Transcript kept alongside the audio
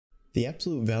The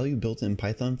absolute value built-in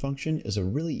Python function is a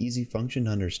really easy function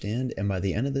to understand, and by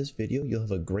the end of this video, you'll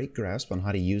have a great grasp on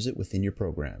how to use it within your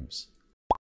programs.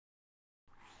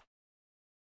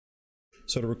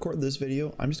 So to record this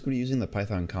video, I'm just going to be using the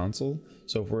Python console.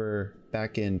 So if we're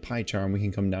back in PyCharm, we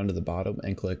can come down to the bottom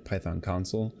and click Python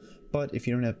console. But if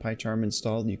you don't have PyCharm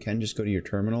installed, you can just go to your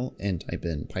terminal and type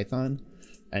in Python,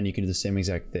 and you can do the same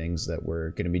exact things that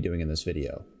we're going to be doing in this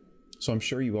video. So I'm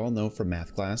sure you all know from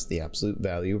math class, the absolute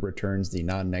value returns the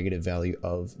non-negative value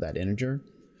of that integer.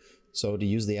 So to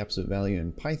use the absolute value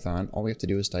in Python, all we have to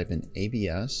do is type in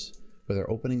ABS with our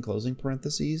opening and closing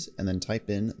parentheses, and then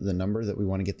type in the number that we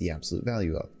want to get the absolute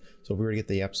value of. So if we were to get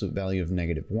the absolute value of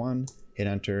 -1, hit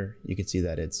enter, you can see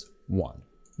that it's 1.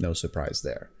 No surprise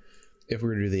there. If we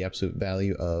were to do the absolute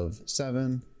value of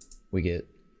 7, we get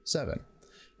 7.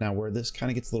 Now where this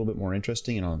kind of gets a little bit more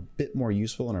interesting and a bit more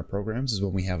useful in our programs is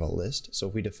when we have a list. So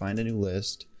if we defined a new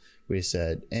list, we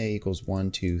said a equals 1,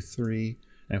 2, 3,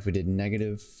 and if we did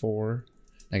 -4,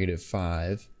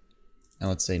 -5, and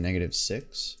let's say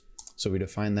 -6, so we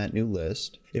define that new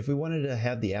list. If we wanted to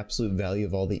have the absolute value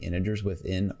of all the integers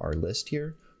within our list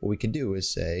here, what we could do is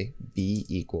say b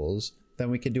equals,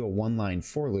 then we could do a one-line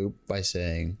for loop by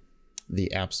saying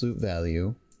the absolute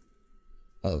value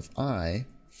of I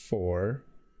for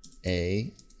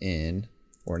a in,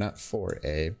 or not for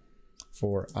a,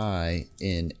 for I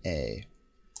in a.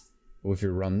 Well, if you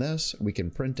run this, we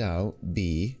can print out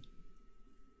b,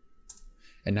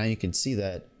 and now you can see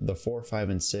that the 4, 5,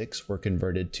 and 6 were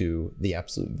converted to the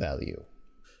absolute value.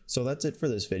 So that's it for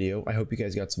this video. I hope you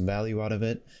guys got some value out of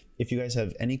it. If you guys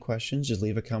have any questions, just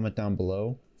leave a comment down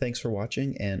below. Thanks for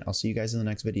watching, and I'll see you guys in the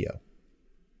next video.